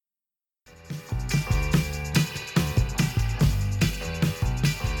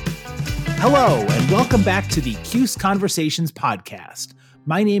Hello, and welcome back to the CUSE Conversations podcast.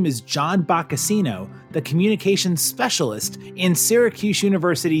 My name is John Boccacino, the Communications Specialist in Syracuse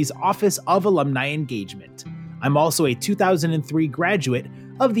University's Office of Alumni Engagement. I'm also a 2003 graduate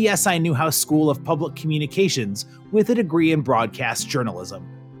of the SI Newhouse School of Public Communications with a degree in broadcast journalism.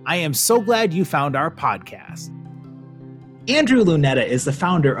 I am so glad you found our podcast. Andrew Lunetta is the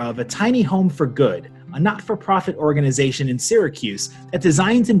founder of A Tiny Home for Good, a not-for-profit organization in Syracuse that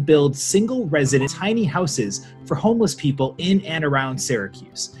designs and builds single-resident tiny houses for homeless people in and around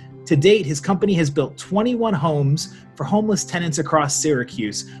Syracuse. To date, his company has built 21 homes for homeless tenants across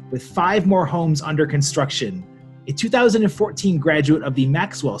Syracuse, with 5 more homes under construction. A 2014 graduate of the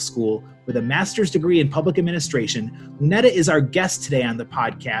Maxwell School with a master's degree in public administration, Lunetta is our guest today on the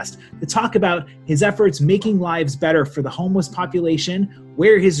podcast to talk about his efforts making lives better for the homeless population,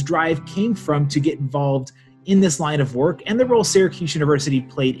 where his drive came from to get involved in this line of work, and the role Syracuse University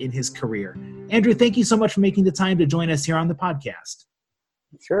played in his career. Andrew, thank you so much for making the time to join us here on the podcast.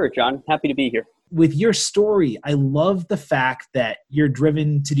 Sure, John. Happy to be here. With your story, I love the fact that you're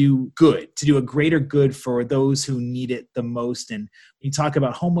driven to do good, to do a greater good for those who need it the most. And when you talk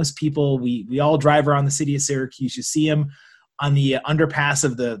about homeless people, we all drive around the city of Syracuse. You see them on the underpass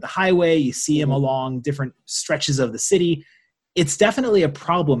of the highway. You see them along different stretches of the city. It's definitely a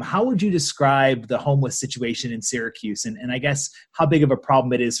problem. How would you describe the homeless situation in Syracuse? And I guess how big of a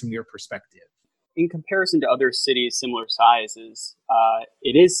problem it is from your perspective? In comparison to other cities similar sizes,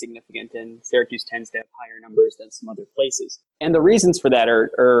 it is significant, and Syracuse tends to have higher numbers than some other places. And the reasons for that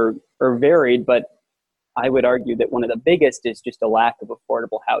are varied, but I would argue that one of the biggest is just a lack of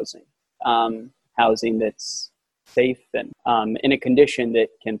affordable housing, housing that's safe and in a condition that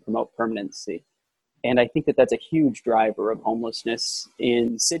can promote permanency. And I think that that's a huge driver of homelessness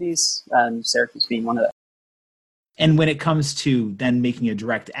in cities, Syracuse being one of them. And when it comes to then making a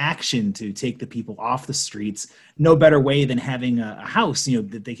direct action to take the people off the streets, no better way than having a house,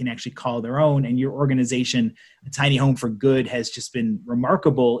 that they can actually call their own. And your organization, A Tiny Home for Good, has just been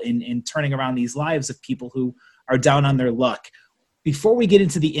remarkable in turning around these lives of people who are down on their luck. Before we get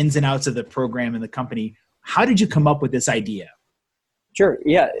into the ins and outs of the program and the company, how did you come up with this idea? Sure.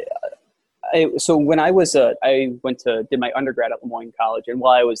 Yeah. So when I did my undergrad at Lemoyne College, and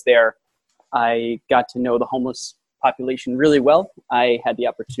while I was there, I got to know the homeless population really well. I had the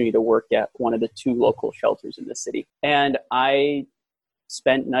opportunity to work at one of the 2 local shelters in the city. And I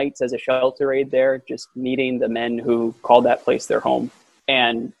spent nights as a shelter aide there, just meeting the men who called that place their home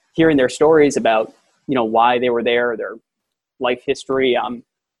and hearing their stories about, why they were there, their life history,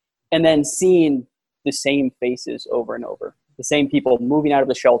 and then seeing the same faces over and over. The same people moving out of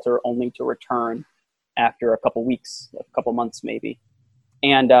the shelter only to return after a couple weeks, a couple months maybe.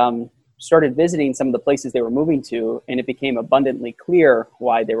 And started visiting some of the places they were moving to, and it became abundantly clear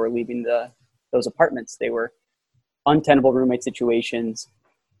why they were leaving those apartments. They were untenable roommate situations,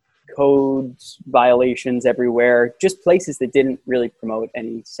 codes violations everywhere, just places that didn't really promote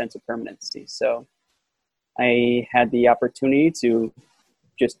any sense of permanency. So I had the opportunity to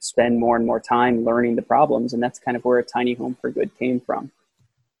just spend more and more time learning the problems, and that's kind of where A Tiny Home for Good came from.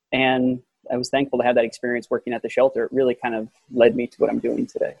 And I was thankful to have that experience working at the shelter. It really kind of led me to what I'm doing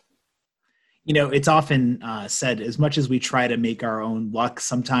today. It's often said, as much as we try to make our own luck,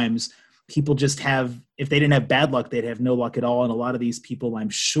 sometimes people just if they didn't have bad luck, they'd have no luck at all. And a lot of these people,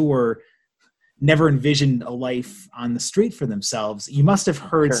 I'm sure, never envisioned a life on the street for themselves. You must have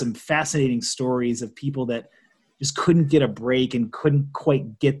heard some fascinating stories of people that just couldn't get a break and couldn't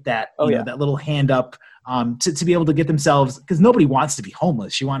quite get that, that little hand up to be able to get themselves, because nobody wants to be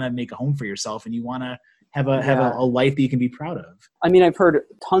homeless. You want to make a home for yourself, and you want to have a life that you can be proud of. I mean, I've heard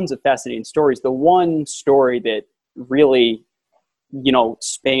tons of fascinating stories. The one story that really,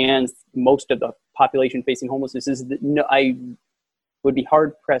 spans most of the population facing homelessness is that I would be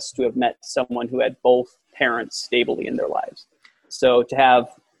hard pressed to have met someone who had both parents stably in their lives. So to have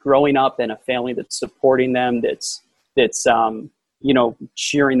growing up in a family that's supporting them, that's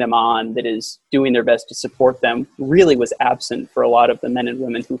cheering them on, that is doing their best to support them, really was absent for a lot of the men and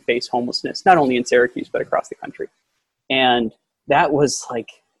women who face homelessness, not only in Syracuse, but across the country. And that was like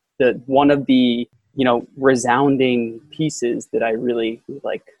one of the, resounding pieces that I really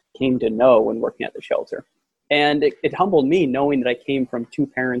came to know when working at the shelter. And it humbled me knowing that I came from 2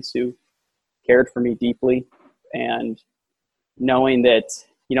 parents who cared for me deeply, and knowing that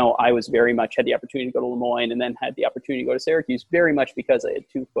I was very much had the opportunity to go to Lemoyne, and then had the opportunity to go to Syracuse very much because I had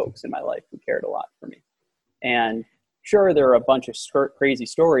 2 folks in my life who cared a lot for me. And sure, there are a bunch of crazy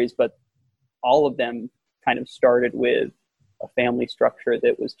stories, but all of them kind of started with a family structure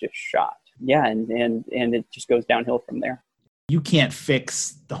that was just shot. Yeah, and it just goes downhill from there. You can't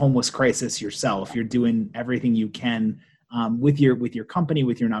fix the homeless crisis yourself. You're doing everything you can with your company,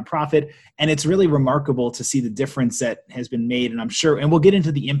 with your nonprofit. And it's really remarkable to see the difference that has been made. And I'm sure, and we'll get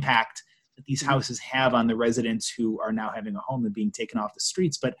into the impact that these houses have on the residents who are now having a home and being taken off the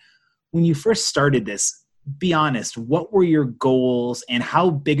streets. But when you first started this, be honest, what were your goals and how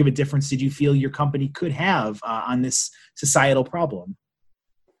big of a difference did you feel your company could have on this societal problem?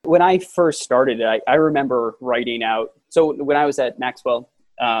 When I first started, I remember writing out. So when I was at Maxwell,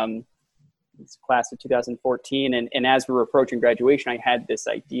 it's class of 2014, and as we were approaching graduation, I had this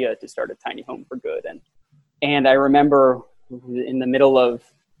idea to start a tiny home for good. And I remember in the middle of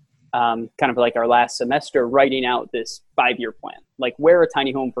kind of like our last semester, writing out this 5-year plan, like where a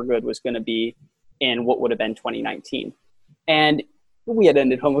tiny home for good was going to be in what would have been 2019. And we had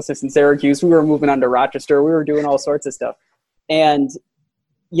ended homelessness in Syracuse. We were moving on to Rochester. We were doing all sorts of stuff. And,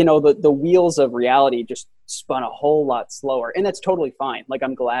 you know, the wheels of reality just spun a whole lot slower. And that's totally fine. Like,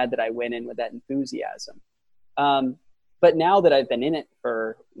 I'm glad that I went in with that enthusiasm. But now that I've been in it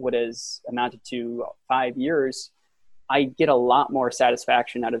for what has amounted to 5 years, I get a lot more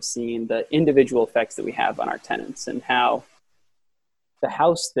satisfaction out of seeing the individual effects that we have on our tenants and how the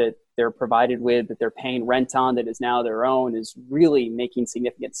house that they're provided with, that they're paying rent on, that is now their own, is really making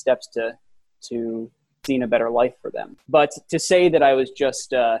significant steps to seeing a better life for them. But to say that I was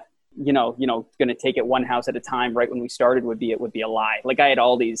just, going to take it one house at a time right when we started would be a lie. Like, I had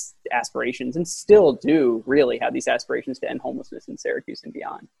all these aspirations and still do really have these aspirations to end homelessness in Syracuse and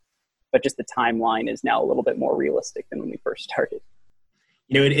beyond. But just the timeline is now a little bit more realistic than when we first started.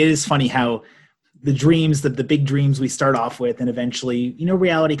 You know, it is funny how the dreams, the big dreams we start off with, and eventually, you know,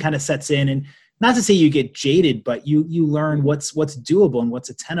 reality kind of sets in. And not to say you get jaded, but you learn what's doable and what's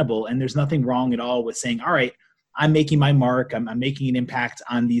attainable. And there's nothing wrong at all with saying, all right, I'm making my mark. I'm making an impact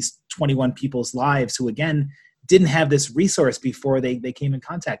on these 21 people's lives who, again, didn't have this resource before they came in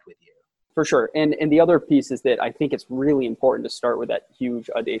contact with you. For sure. And the other piece is that I think it's really important to start with that huge,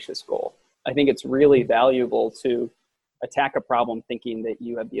 audacious goal. I think it's really valuable to attack a problem thinking that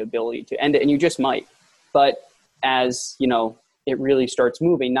you have the ability to end it, and you just might. But as, you know, it really starts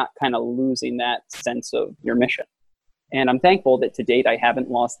moving, not kind of losing that sense of your mission. And I'm thankful that to date I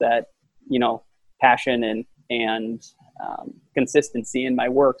haven't lost that, you know, passion and consistency in my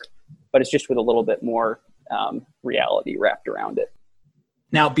work, but it's just with a little bit more reality wrapped around it.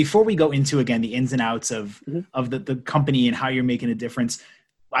 Now, before we go into, again, the ins and outs of the company and how you're making a difference,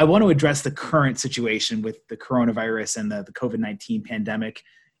 I want to address the current situation with the coronavirus and the COVID-19 pandemic.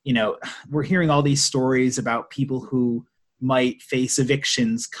 You know, we're hearing all these stories about people who might face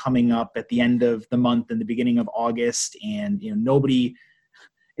evictions coming up at the end of the month and the beginning of August. And, you know,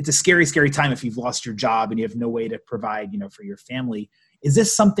 it's a scary, scary time if you've lost your job and you have no way to provide, you know, for your family. Is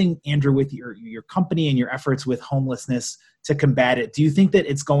this something, Andrew, with your company and your efforts with homelessness to combat it, do you think that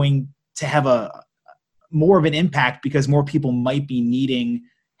it's going to have a more of an impact because more people might be needing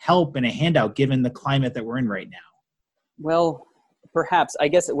help and a handout given the climate that we're in right now? Well, perhaps. I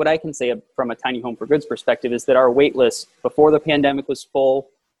guess what I can say from a Tiny Home for Goods perspective is that our wait list before the pandemic was full.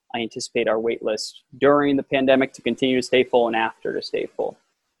 I anticipate our wait list during the pandemic to continue to stay full and after to stay full.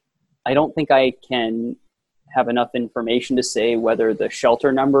 I don't think I can have enough information to say whether the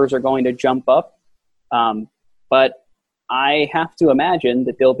shelter numbers are going to jump up. But I have to imagine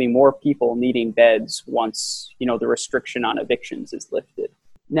that there'll be more people needing beds once, you know, the restriction on evictions is lifted.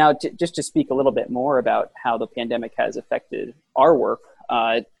 Now, just to speak a little bit more about how the pandemic has affected our work,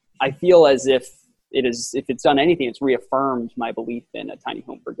 I feel as if it's done anything, it's reaffirmed my belief in a Tiny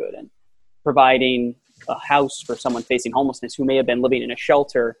Home for Good and providing a house for someone facing homelessness who may have been living in a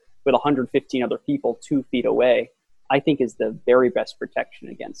shelter with 115 other people 2 feet away, I think is the very best protection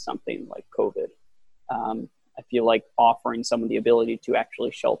against something like COVID. I feel like offering someone the ability to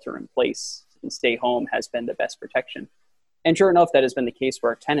actually shelter in place and stay home has been the best protection. And sure enough, that has been the case for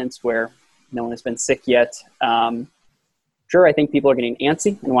our tenants where no one has been sick yet. Sure, I think people are getting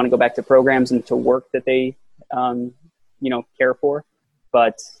antsy and want to go back to programs and to work that they, care for.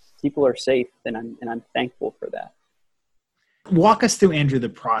 But people are safe, and I'm thankful for that. Walk us through, Andrew, the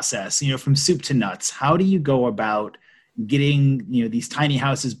process, you know, from soup to nuts. How do you go about getting, you know, these tiny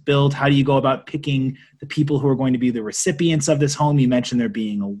houses built? How do you go about picking the people who are going to be the recipients of this home? You mentioned there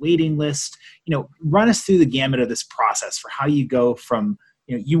being a waiting list. You know, run us through the gamut of this process for how you go from,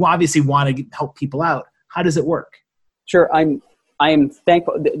 you know, you obviously want to help people out. How does it work? Sure. I am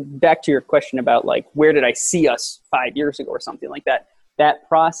thankful. Back to your question about like, where did I see us 5 years ago or something like that? That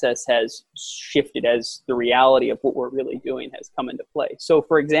process has shifted as the reality of what we're really doing has come into play. So,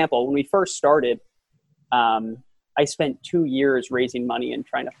 for example, when we first started, I spent 2 years raising money and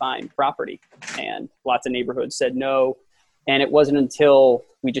trying to find property, and lots of neighborhoods said no. And it wasn't until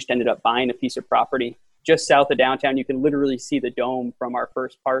we just ended up buying a piece of property just south of downtown. You can literally see the dome from our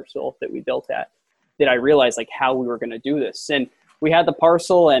first parcel that we built at, that I realized like how we were going to do this. And we had the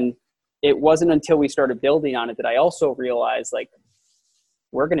parcel, and it wasn't until we started building on it that I also realized like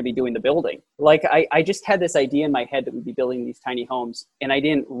we're going to be doing the building. Like I just had this idea in my head that we'd be building these tiny homes, and I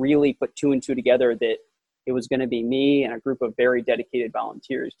didn't really put two and two together that it was going to be me and a group of very dedicated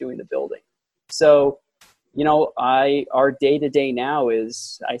volunteers doing the building. So, you know, our day-to-day now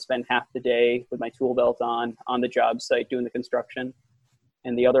is I spend half the day with my tool belt on the job site doing the construction,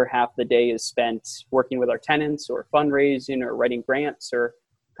 and the other half of the day is spent working with our tenants or fundraising or writing grants or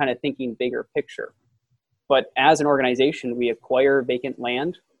kind of thinking bigger picture. But as an organization, we acquire vacant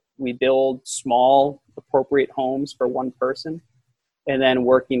land, we build small, appropriate homes for one person, and then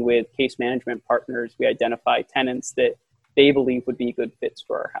working with case management partners, we identify tenants that they believe would be good fits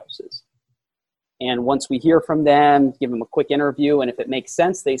for our houses. And once we hear from them, give them a quick interview, and if it makes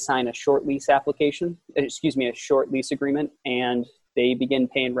sense, they sign a short lease a short lease agreement, and they begin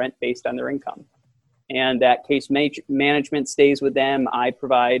paying rent based on their income. And that case management stays with them. I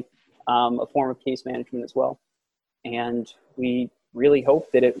provide a form of case management as well. And we really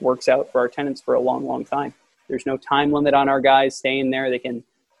hope that it works out for our tenants for a long, long time. There's no time limit on our guys staying there. They can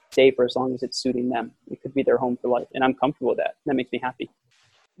stay for as long as it's suiting them. It could be their home for life. And I'm comfortable with that. That makes me happy.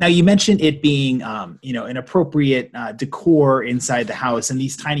 Now, you mentioned it being, an appropriate decor inside the house. And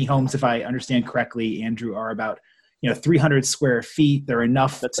these tiny homes, if I understand correctly, Andrew, are about 300 square feet. They're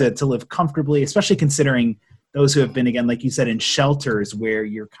enough to live comfortably, especially considering those who have been, again, like you said, in shelters where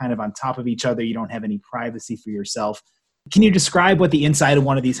you're kind of on top of each other. You don't have any privacy for yourself. Can you describe what the inside of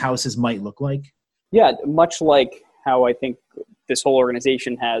one of these houses might look like? Yeah, much like how I think this whole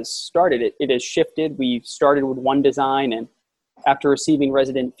organization has started, it has shifted. We started with one design, and after receiving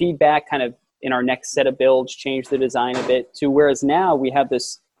resident feedback, kind of in our next set of builds, changed the design a bit to whereas now we have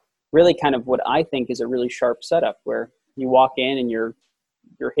this really kind of what I think is a really sharp setup where you walk in and you're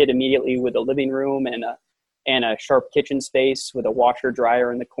hit immediately with a living room and a sharp kitchen space with a washer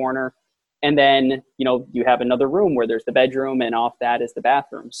dryer in the corner. And then, you have another room where there's the bedroom, and off that is the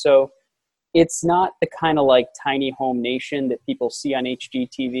bathroom. So it's not the kind of like tiny home nation that people see on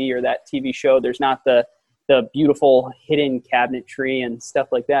HGTV or that TV show. There's not the beautiful hidden cabinetry and stuff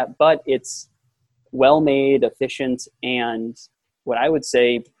like that, but it's well made, efficient, and what I would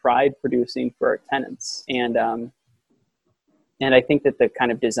say pride producing for our tenants. And I think that the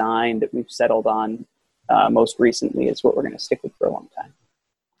kind of design that we've settled on most recently is what we're going to stick with for a long time.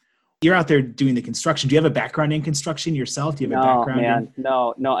 You're out there doing the construction. Do you have a background in construction yourself? Do you have a background?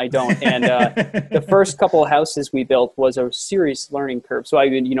 No, I don't. And the first couple of houses we built was a serious learning curve. So I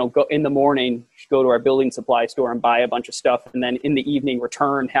would, go in the morning, go to our building supply store and buy a bunch of stuff. And then in the evening,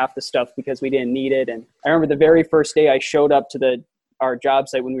 return half the stuff because we didn't need it. And I remember the very first day I showed up to our job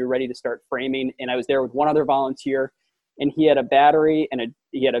site when we were ready to start framing. And I was there with one other volunteer. And he had a battery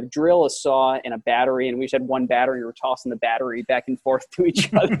he had a drill, a saw, and a battery. And we just had one battery. We were tossing the battery back and forth to each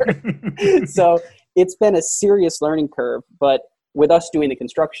other. So it's been a serious learning curve. But with us doing the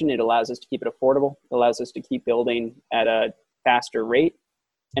construction, it allows us to keep it affordable. It allows us to keep building at a faster rate.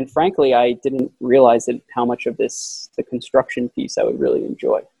 And frankly, I didn't realize how much of the construction piece I would really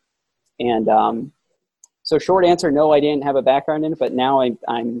enjoy. And so short answer, no, I didn't have a background in it. But now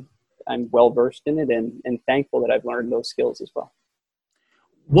I'm well versed in it and thankful that I've learned those skills as well.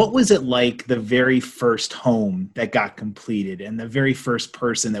 What was it like the very first home that got completed and the very first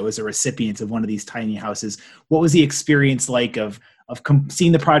person that was a recipient of one of these tiny houses? What was the experience like of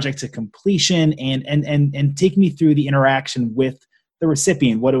seeing the project to completion and take me through the interaction with the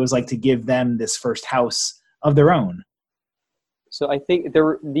recipient, what it was like to give them this first house of their own? So I think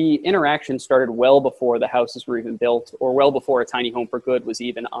the interaction started well before the houses were even built or well before a tiny home for good was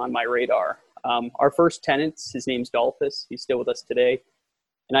even on my radar. Our first tenant, his name's Dolphus. He's still with us today.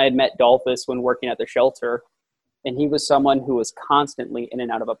 And I had met Dolphus when working at the shelter. And he was someone who was constantly in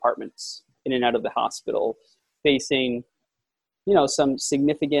and out of apartments, in and out of the hospital, facing, some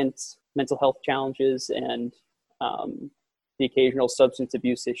significant mental health challenges and the occasional substance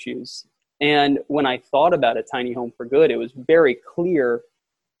abuse issues. And when I thought about a tiny home for good, it was very clear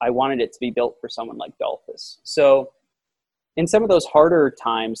I wanted it to be built for someone like Dolphus. So in some of those harder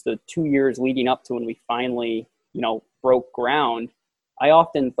times, the 2 years leading up to when we finally, broke ground, I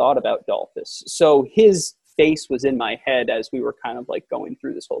often thought about Dolphus. So his face was in my head as we were kind of like going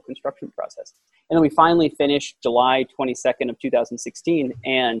through this whole construction process. And then we finally finished July 22nd of 2016.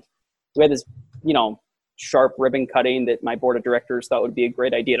 And we had this, sharp ribbon cutting that my board of directors thought would be a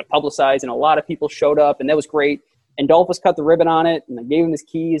great idea to publicize. And a lot of people showed up and that was great. And Dolphus cut the ribbon on it and I gave him his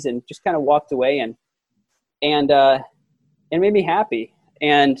keys and just kind of walked away. And it made me happy.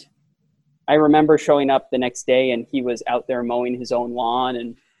 And I remember showing up the next day and he was out there mowing his own lawn,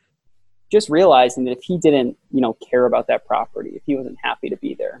 and just realizing that if he didn't, care about that property, if he wasn't happy to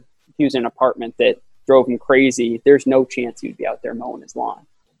be there, if he was in an apartment that drove him crazy, there's no chance he would be out there mowing his lawn.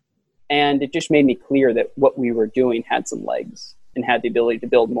 And it just made me clear that what we were doing had some legs and had the ability to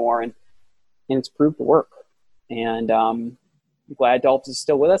build more, and it's proved to work. And I'm glad Dolphs is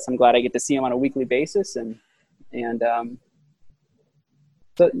still with us. I'm glad I get to see him on a weekly basis, and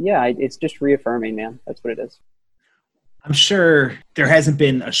so yeah, it's just reaffirming, man. That's what it is. I'm sure there hasn't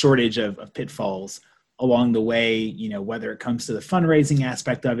been a shortage of pitfalls along the way, whether it comes to the fundraising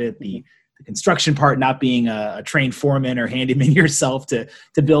aspect of it, the construction part, not being a trained foreman or handyman yourself to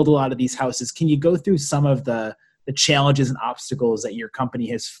build a lot of these houses. Can you go through some of the challenges and obstacles that your company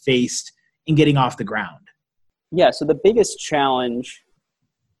has faced in getting off the ground? Yeah, so the biggest challenge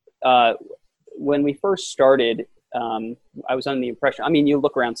when we first started, I was under the impression, you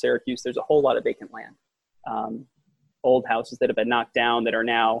look around Syracuse, there's a whole lot of vacant land. Old houses that have been knocked down that are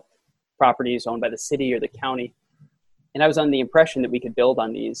now properties owned by the city or the county. And I was under the impression that we could build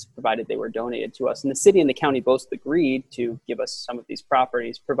on these provided they were donated to us. And the city and the county both agreed to give us some of these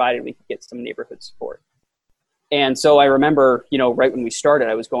properties provided we could get some neighborhood support. And so I remember, right when we started,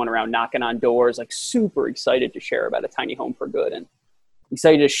 I was going around knocking on doors, like super excited to share about a tiny home for good, and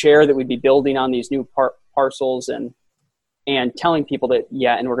excited to share that we'd be building on these new parcels, and telling people that,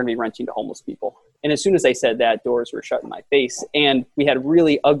 and we're going to be renting to homeless people. And as soon as I said that, doors were shut in my face. And we had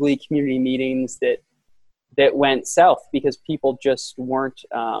really ugly community meetings that went south because people just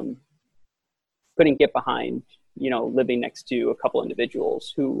couldn't get behind, living next to a couple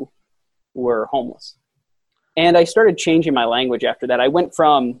individuals who were homeless. And I started changing my language after that. I went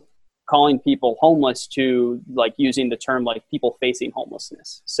from calling people homeless to using the term people facing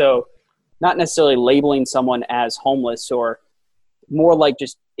homelessness. So not necessarily labeling someone as homeless, or more like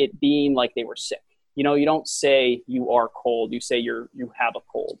just it being like they were sick. You don't say you are cold, you say you have a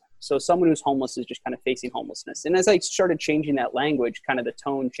cold. So someone who's homeless is just kind of facing homelessness. And as I started changing that language, kind of the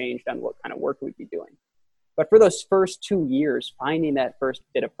tone changed on what kind of work we'd be doing. But for those first 2 years, finding that first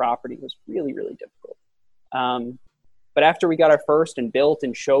bit of property was really, really difficult. But after we got our first and built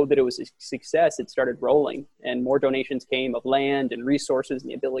and showed that it was a success, it started rolling, and more donations came of land and resources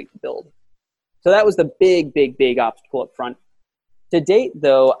and the ability to build. So that was the big, big, big obstacle up front. To date,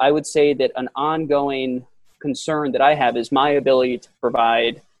 though, I would say that an ongoing concern that I have is my ability to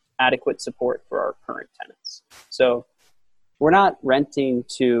provide adequate support for our current tenants. So we're not renting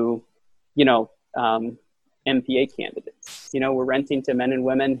to, MPA candidates. We're renting to men and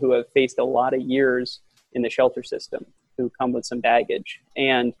women who have faced a lot of years in the shelter system, who come with some baggage.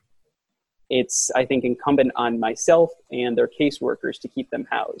 And it's, I think, incumbent on myself and their caseworkers to keep them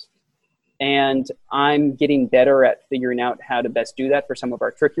housed. And I'm getting better at figuring out how to best do that for some of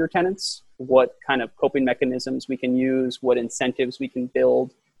our trickier tenants, what kind of coping mechanisms we can use, what incentives we can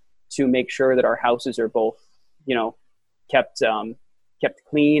build to make sure that our houses are both, kept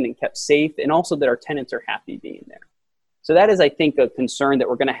clean and kept safe, and also that our tenants are happy being there. So that is, I think, a concern that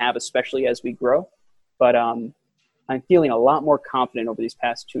we're going to have, especially as we grow. But I'm feeling a lot more confident over these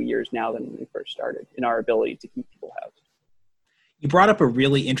past 2 years now than when we first started in our ability to keep people housed. You brought up a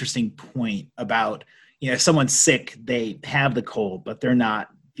really interesting point about, if someone's sick, they have the cold, but they're not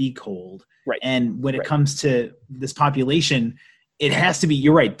the cold. Right. And when it comes to this population, it has to be,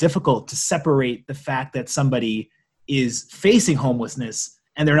 you're right, difficult to separate the fact that somebody is facing homelessness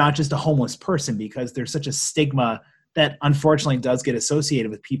and they're not just a homeless person, because there's such a stigma that unfortunately does get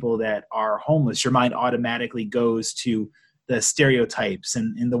associated with people that are homeless. Your mind automatically goes to the stereotypes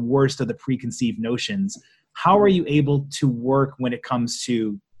and the worst of the preconceived notions. How are you able to work when it comes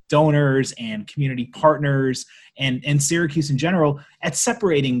to donors and community partners and Syracuse in general at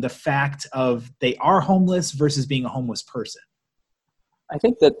separating the fact of they are homeless versus being a homeless person? I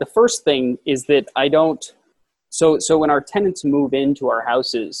think that the first thing is that so when our tenants move into our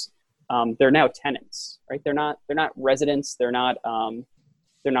houses, they're now tenants, right? They're not residents. They're not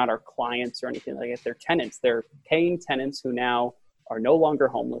our clients or anything like that. They're tenants. They're paying tenants who now are no longer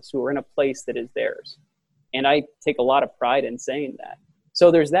homeless, who are in a place that is theirs. And I take a lot of pride in saying that. So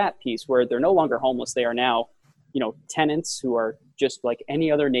there's that piece where they're no longer homeless. They are now, tenants who are just like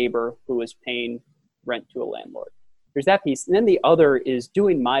any other neighbor who is paying rent to a landlord. There's that piece. And then the other is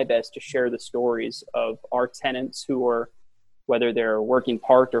doing my best to share the stories of our tenants who are, whether they're working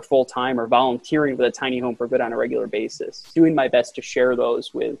part or full-time or volunteering with a tiny home for good on a regular basis, doing my best to share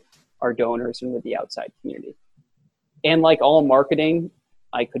those with our donors and with the outside community. And like all marketing,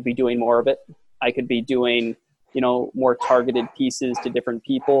 I could be doing more of it. I could be doing, more targeted pieces to different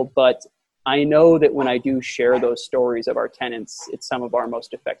people, but I know that when I do share those stories of our tenants, it's some of our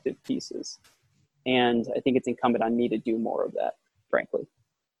most effective pieces. And I think it's incumbent on me to do more of that, frankly.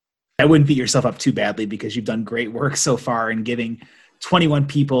 I wouldn't beat yourself up too badly because you've done great work so far in giving 21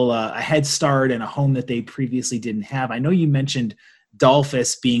 people a head start and a home that they previously didn't have. I know you mentioned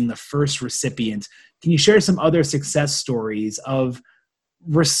Dolphus being the first recipient. Can you share some other success stories of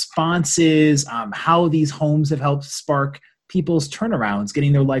responses, how these homes have helped spark people's turnarounds,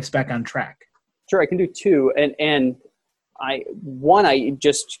 getting their lives back on track? Sure, I can do two. And I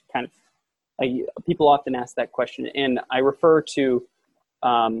just kind of, people often ask that question, and I refer to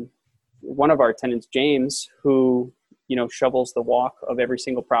one of our tenants, James, who, shovels the walk of every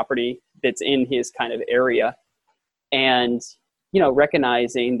single property that's in his kind of area. And,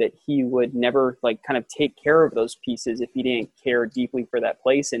 recognizing that he would never kind of take care of those pieces if he didn't care deeply for that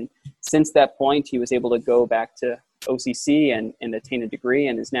place. And since that point, he was able to go back to OCC and attain a degree,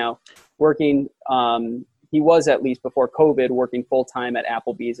 and is now working. He was, at least before COVID, working full-time at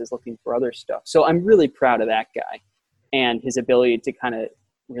Applebee's, is looking for other stuff. So I'm really proud of that guy and his ability to kind of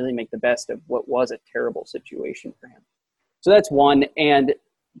really make the best of what was a terrible situation for him. So that's one.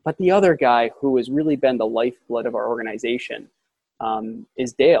 But the other guy who has really been the lifeblood of our organization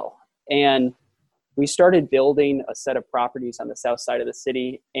is Dale. And we started building a set of properties on the south side of the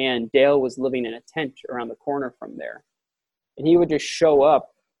city, and Dale was living in a tent around the corner from there. And he would just show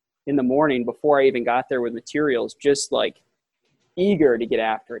up in the morning before I even got there with materials, just eager to get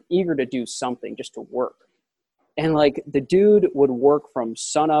after it, eager to do something, just to work. And the dude would work from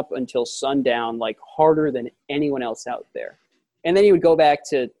sun up until sundown, harder than anyone else out there. And then he would go back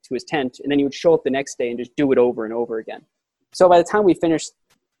to his tent, and then he would show up the next day and just do it over and over again. So by the time we finished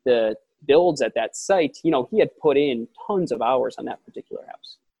the builds at that site, he had put in tons of hours on that particular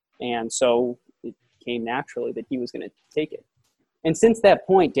house. And so it came naturally that he was going to take it. And since that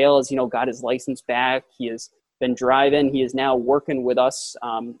point, Dale has, got his license back. He has been driving. He is now working with us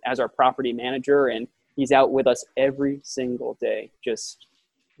as our property manager, and he's out with us every single day. Just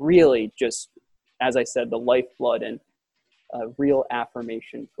really, as I said, the lifeblood and a real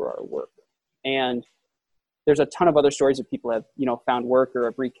affirmation for our work. And there's a ton of other stories of people have, found work or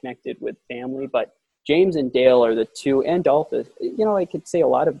have reconnected with family, but James and Dale are the two, and Dolphus. I could say a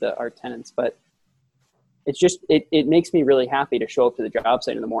lot of our tenants, but it's just, it makes me really happy to show up to the job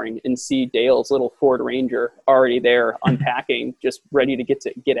site in the morning and see Dale's little Ford Ranger already there unpacking, just ready to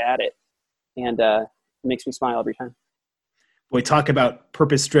get at it. And it makes me smile every time. We talk about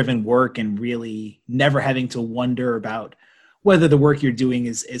purpose-driven work and really never having to wonder about whether the work you're doing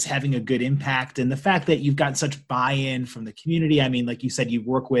is having a good impact, and the fact that you've got such buy-in from the community. I mean, like you said, you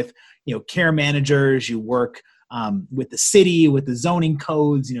work with, care managers, you work with the city, with the zoning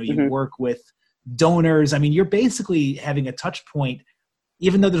codes, you work with donors. I mean, you're basically having a touch point,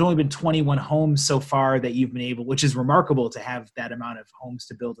 even though there's only been 21 homes so far that you've been able, which is remarkable to have that amount of homes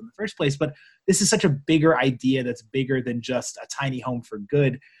to build in the first place. But this is such a bigger idea that's bigger than just a tiny home for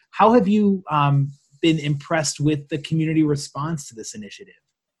good. How have you been impressed with the community response to this initiative?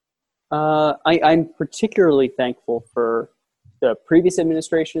 I'm particularly thankful for the previous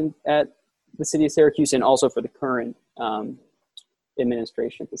administration at the city of Syracuse, and also for the current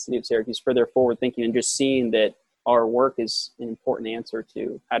administration at the city of Syracuse, for their forward thinking and just seeing that our work is an important answer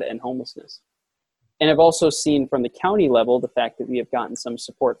to how to end homelessness. And I've also seen from the county level the fact that we have gotten some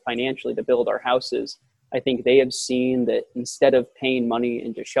support financially to build our houses. I think they have seen that instead of paying money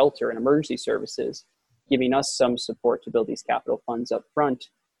into shelter and emergency services, giving us some support to build these capital funds up front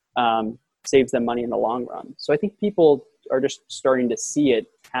saves them money in the long run. So I think people are just starting to see it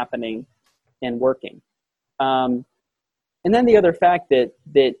happening and working. And then the other fact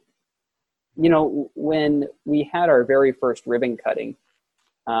that when we had our very first ribbon cutting,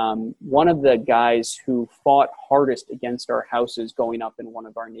 one of the guys who fought hardest against our houses going up in one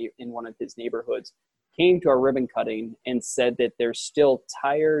of his neighborhoods came to our ribbon cutting and said that there's still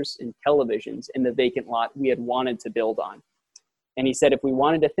tires and televisions in the vacant lot we had wanted to build on. And he said if we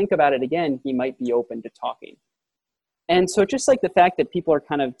wanted to think about it again, he might be open to talking. And so just the fact that people are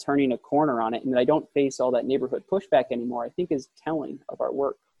kind of turning a corner on it and that I don't face all that neighborhood pushback anymore, I think is telling of our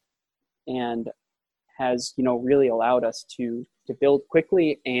work, and has, really allowed us to build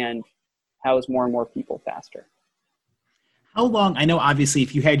quickly and house more and more people faster. How long, I know obviously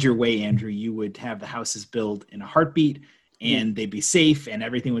if you had your way, Andrew, you would have the houses built in a heartbeat and they'd be safe and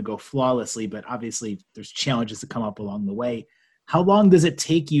everything would go flawlessly, but obviously there's challenges that come up along the way. How long does it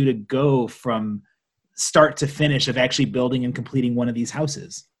take you to go from start to finish of actually building and completing one of these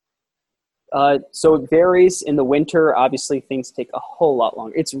houses? So it varies. In the winter, obviously things take a whole lot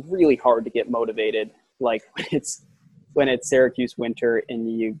longer. It's really hard to get motivated. When it's when it's Syracuse winter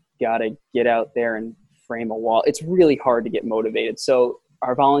and you got to get out there and frame a wall, it's really hard to get motivated. So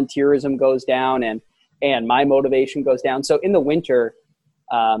our volunteerism goes down and my motivation goes down. So in the winter,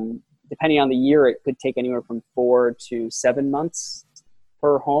 depending on the year, it could take anywhere from 4 to 7 months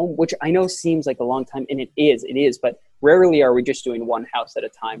per home, which I know seems like a long time, and it is, but rarely are we just doing one house at a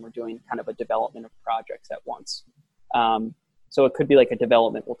time. We're doing kind of a development of projects at once. So it could be like a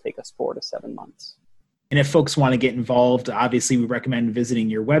development will take us 4 to 7 months. And if folks want to get involved, obviously we recommend visiting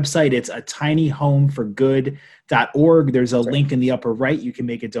your website. It's a tinyhomeforgood.org. There's a link in the upper right. You can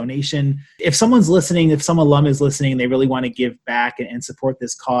make a donation. If someone's listening, if some alum is listening, and they really want to give back and support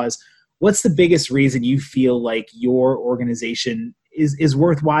this cause, what's the biggest reason you feel like your organization is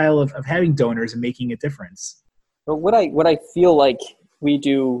worthwhile of having donors and making a difference? But what I feel like we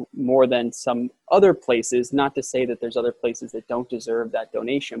do more than some other places, not to say that there's other places that don't deserve that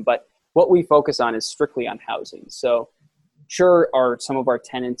donation, but what we focus on is strictly on housing. So sure, some of our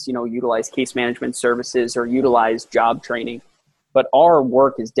tenants, utilize case management services or utilize job training, but our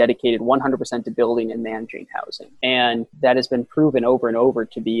work is dedicated 100% to building and managing housing. And that has been proven over and over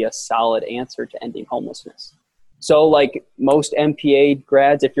to be a solid answer to ending homelessness. So like most MPA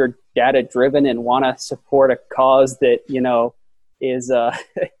grads, if you're data driven and want to support a cause that, is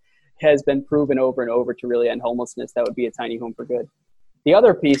has been proven over and over to really end homelessness, that would be a Tiny Home for Good. The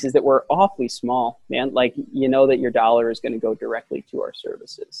other piece is that we're awfully small, man. Like, that your dollar is going to go directly to our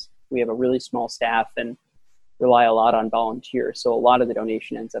services. We have a really small staff and rely a lot on volunteers. So a lot of the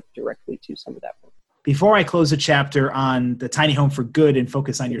donation ends up directly to some of that work. Before I close a chapter on the Tiny Home for Good and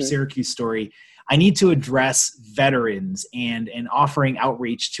focus on your Syracuse story, I need to address veterans and offering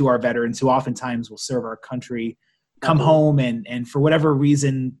outreach to our veterans who oftentimes will serve our country, come home and for whatever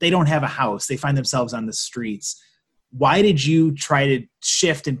reason, they don't have a house. They find themselves on the streets. Why did you try to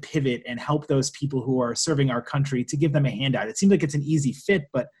shift and pivot and help those people who are serving our country to give them a handout? It seems like it's an easy fit,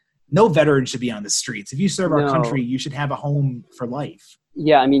 but no veteran should be on the streets. If you serve our country, you should have a home for life.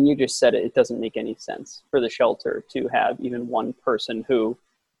 Yeah, I mean, you just said it. It doesn't make any sense for the shelter to have even one person who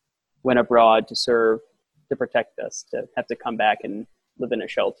went abroad to serve, to protect us, to have to come back and live in a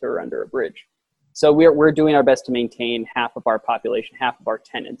shelter or under a bridge. So we're doing our best to maintain half of our population, half of our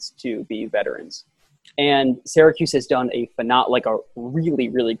tenants to be veterans. And Syracuse has done a really,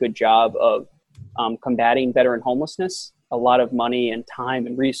 really good job of combating veteran homelessness. A lot of money and time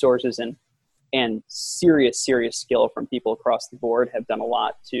and resources and serious skill from people across the board have done a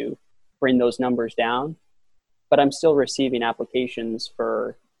lot to bring those numbers down. But I'm still receiving applications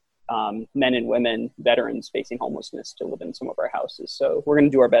for men and women, veterans facing homelessness to live in some of our houses. So we're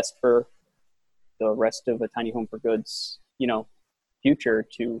going to do our best for the rest of a Tiny Home for Good's, future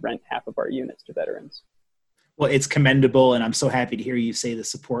to rent half of our units to veterans. Well, it's commendable, and I'm so happy to hear you say the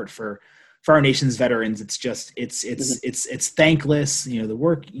support for our nation's veterans. It's just it's thankless, the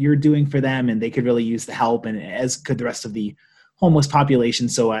work you're doing for them, and they could really use the help, and as could the rest of the homeless population.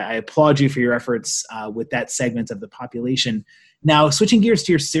 So I applaud you for your efforts with that segment of the population. Now, switching gears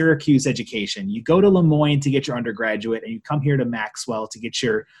to your Syracuse education, you go to Lemoyne to get your undergraduate, and you come here to Maxwell to get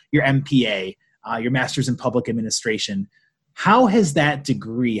your MPA, your Master's in Public Administration. How has that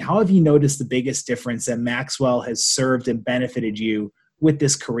degree, how have you noticed the biggest difference that Maxwell has served and benefited you with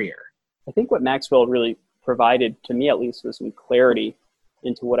this career? I think what Maxwell really provided, to me at least, was some clarity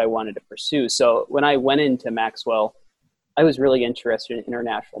into what I wanted to pursue. So when I went into Maxwell, I was really interested in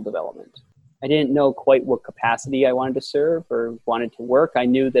international development. I didn't know quite what capacity I wanted to serve or wanted to work. I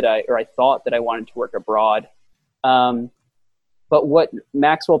knew that I thought that I wanted to work abroad. But what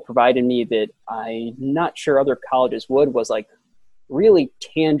Maxwell provided me that I'm not sure other colleges would was like really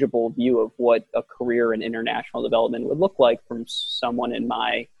tangible view of what a career in international development would look like from someone in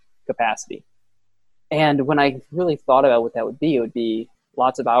my capacity. And when I really thought about what that would be, it would be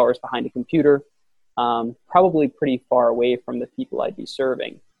lots of hours behind a computer, probably pretty far away from the people I'd be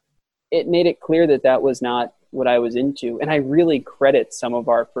serving. It made it clear that that was not what I was into. And I really credit some of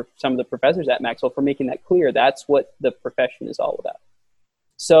the professors at Maxwell for making that clear. That's what the profession is all about.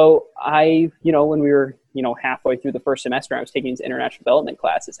 So when we were, halfway through the first semester, I was taking these international development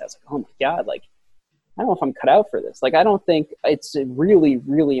classes. I was like, oh my God, I don't know if I'm cut out for this. I don't think it's a really,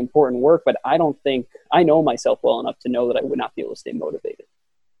 really important work, but I don't think I know myself well enough to know that I would not be able to stay motivated.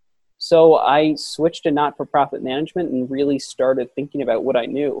 So I switched to not-for-profit management and really started thinking about what I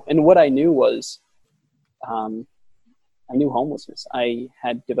knew. And what I knew was I knew homelessness. I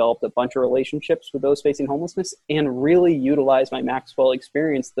had developed a bunch of relationships with those facing homelessness and really utilized my Maxwell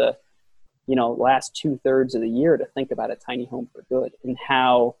experience the last 2/3 of the year to think about a Tiny Home for Good and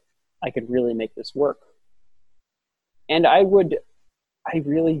how I could really make this work. And I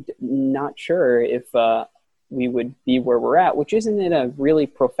really not sure if we would be where we're at, which isn't in a really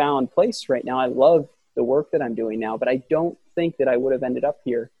profound place right now. I love the work that I'm doing now, but I don't think that I would have ended up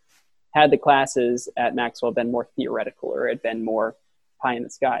here had the classes at Maxwell been more theoretical or had been more pie in the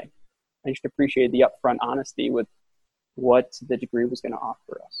sky. I just appreciated the upfront honesty with what the degree was going to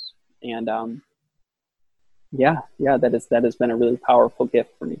offer us. And that has been a really powerful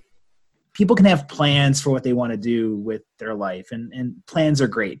gift for me. People can have plans for what they want to do with their life, and plans are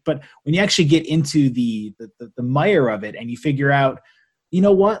great. But when you actually get into the mire of it and you figure out, you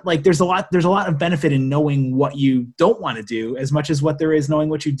know what, like there's a lot of benefit in knowing what you don't want to do as much as what there is knowing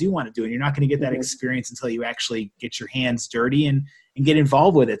what you do want to do. And you're not going to get that experience until you actually get your hands dirty and get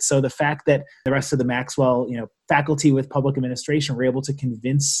involved with it. So the fact that the rest of the Maxwell, faculty with public administration were able to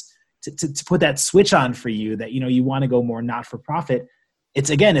convince to put that switch on for you that, you want to go more not-for-profit. It's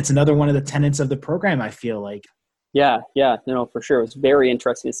another one of the tenets of the program, I feel like. Yeah, no, for sure. It was very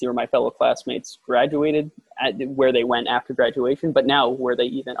interesting to see where my fellow classmates graduated, where they went after graduation, but now where they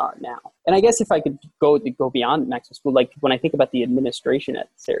even are now. And I guess if I could go beyond Maxwell School, like when I think about the administration at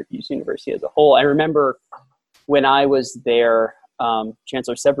Syracuse University as a whole, I remember when I was there,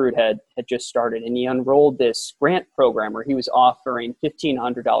 Chancellor Severud had just started, and he unrolled this grant program where he was offering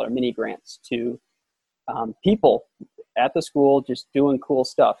 $1,500 mini grants to people at the school just doing cool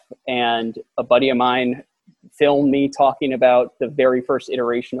stuff. And a buddy of mine filmed me talking about the very first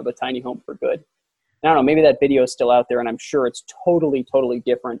iteration of a tiny home for good. I don't know, maybe that video is still out there, and I'm sure it's totally, totally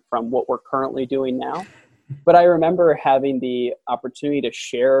different from what we're currently doing now. But I remember having the opportunity to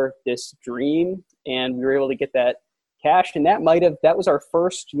share this dream, and we were able to get that cash. And that was our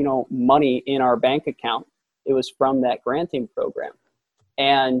first, money in our bank account. It was from that granting program.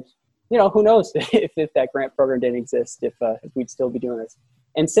 And, who knows if that grant program didn't exist, if we'd still be doing this.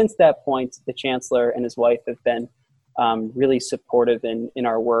 And since that point, the chancellor and his wife have been really supportive in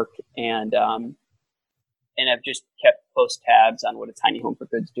our work, and have just kept close tabs on what a tiny home for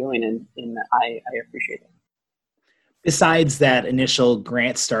good's doing, and I appreciate it. Besides that initial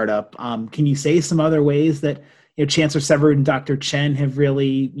grant startup, can you say some other ways that Chancellor Severud and Dr. Chen have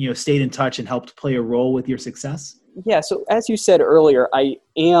really stayed in touch and helped play a role with your success? Yeah. So as you said earlier, I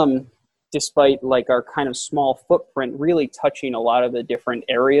am, despite like our kind of small footprint, really touching a lot of the different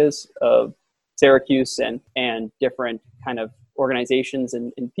areas of Syracuse and different kind of organizations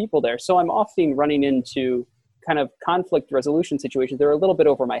and people there. So I'm often running into kind of conflict resolution situations that are a little bit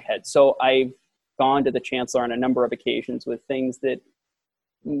over my head. So I've gone to the chancellor on a number of occasions with things that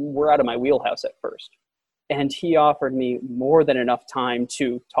were out of my wheelhouse at first. And he offered me more than enough time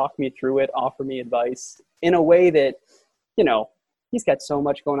to talk me through it, offer me advice in a way that, he's got so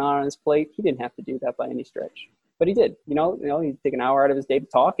much going on his plate. He didn't have to do that by any stretch, but he did. He'd take an hour out of his day to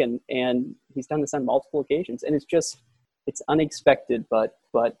talk, and he's done this on multiple occasions. And it's unexpected, but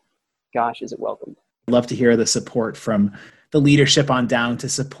gosh, is it welcomed. I'd love to hear the support from the leadership on down to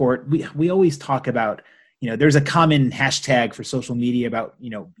support. We always talk about, there's a common hashtag for social media about,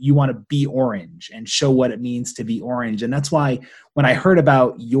 you want to be orange and show what it means to be orange. And that's why when I heard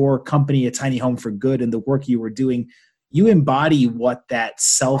about your company, A Tiny Home for Good, and the work you were doing, you embody what that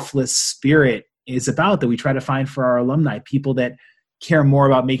selfless spirit is about that we try to find for our alumni, people that care more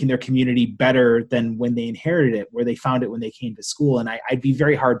about making their community better than when they inherited it, where they found it when they came to school. And I'd be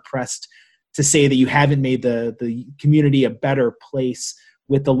very hard pressed to say that you haven't made the community a better place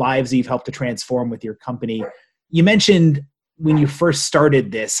with the lives that you've helped to transform with your company. You mentioned when you first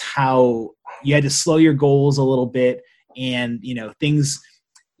started this, how you had to slow your goals a little bit, and things,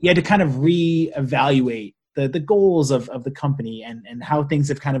 you had to kind of reevaluate the goals of the company and how things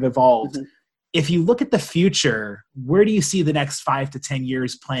have kind of evolved. Mm-hmm. If you look at the future, where do you see the next 5 to 10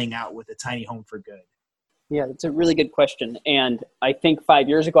 years playing out with A Tiny Home for Good? Yeah, that's a really good question. And I think 5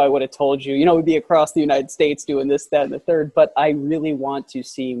 years ago, I would have told you, we'd be across the United States doing this, that, and the third. But I really want to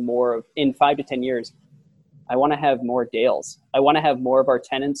see more of, in 5 to 10 years, I want to have more Dales. I want to have more of our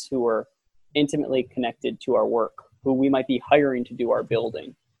tenants who are intimately connected to our work, who we might be hiring to do our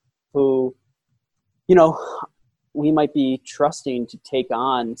building, who, we might be trusting to take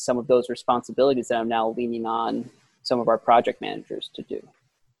on some of those responsibilities that I'm now leaning on some of our project managers to do.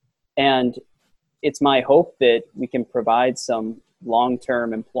 And it's my hope that we can provide some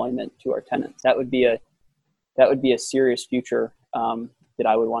long-term employment to our tenants. That would be a serious future that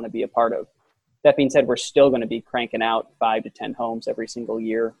I would want to be a part of. That being said, we're still going to be cranking out 5 to 10 homes every single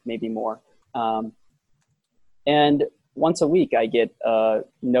year, maybe more. And once a week, I get a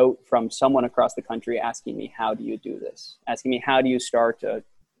note from someone across the country asking me, how do you do this? Asking me, how do you start a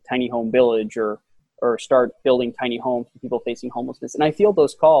tiny home village or start building tiny homes for people facing homelessness? And I field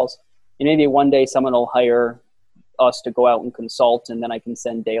those calls, and maybe one day someone will hire us to go out and consult, and then I can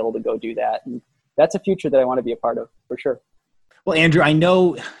send Dale to go do that. And that's a future that I want to be a part of for sure. Well, Andrew, I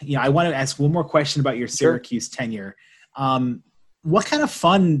know, I want to ask one more question about your Syracuse tenure. What kind of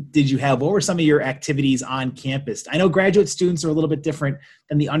fun did you have? What were some of your activities on campus? I know graduate students are a little bit different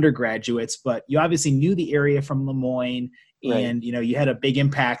than the undergraduates, but you obviously knew the area from Lemoyne, and you had a big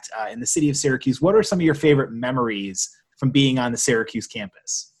impact in the city of Syracuse. What are some of your favorite memories from being on the Syracuse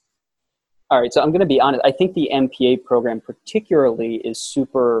campus? All right, so I'm going to be honest. I think the MPA program particularly is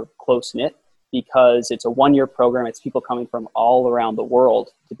super close-knit because it's a one-year program. It's people coming from all around the world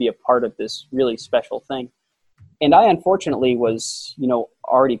to be a part of this really special thing. And I unfortunately was,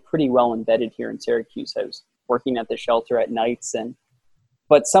 already pretty well embedded here in Syracuse. I was working at the shelter at nights,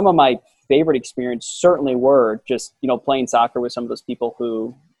 but some of my favorite experience certainly were just, playing soccer with some of those people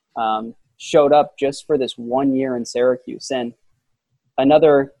who showed up just for this 1 year in Syracuse. And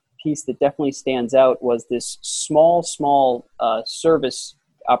another piece that definitely stands out was this small service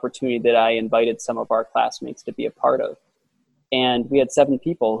opportunity that I invited some of our classmates to be a part of. And we had 7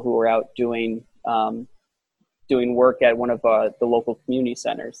 people who were out doing work at one of the local community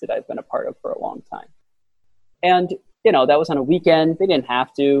centers that I've been a part of for a long time. And, that was on a weekend. They didn't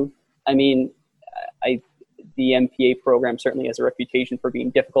have to. I mean, the MPA program certainly has a reputation for being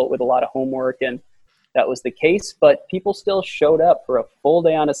difficult with a lot of homework, and that was the case, but people still showed up for a full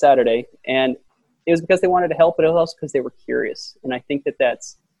day on a Saturday, and it was because they wanted to help, but it was also because they were curious. And I think that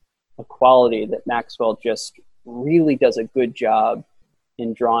that's a quality that Maxwell just really does a good job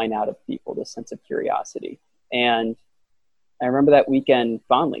in drawing out of people, this sense of curiosity. And I remember that weekend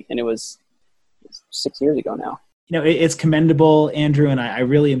fondly, and it was 6 years ago now. It's commendable, Andrew, and I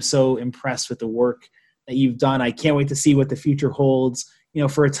really am so impressed with the work that you've done. I can't wait to see what the future holds.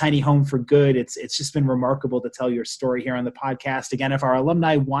 For a tiny home for good, it's just been remarkable to tell your story here on the podcast. Again, if our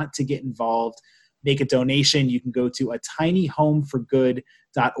alumni want to get involved, make a donation, you can go to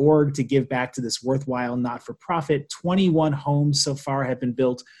atinyhomeforgood.org to give back to this worthwhile not-for-profit. 21 homes so far have been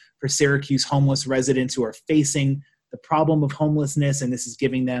built for Syracuse homeless residents who are facing the problem of homelessness, and this is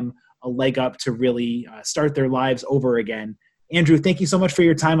giving them a leg up to really start their lives over again. Andrew, thank you so much for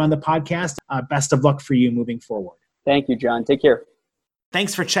your time on the podcast. Best of luck for you moving forward. Thank you, John. Take care.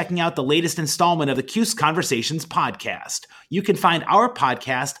 Thanks for checking out the latest installment of the CUSE Conversations podcast. You can find our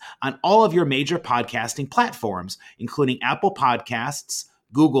podcast on all of your major podcasting platforms, including Apple Podcasts,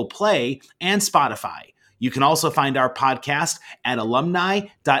 Google Play, and Spotify. You can also find our podcast at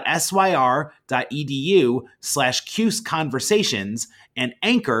alumni.syr.edu/CUSE Conversations and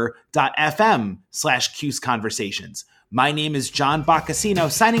anchor.fm/CUSE Conversations. My name is John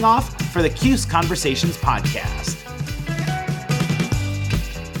Boccacino, signing off for the CUSE Conversations podcast.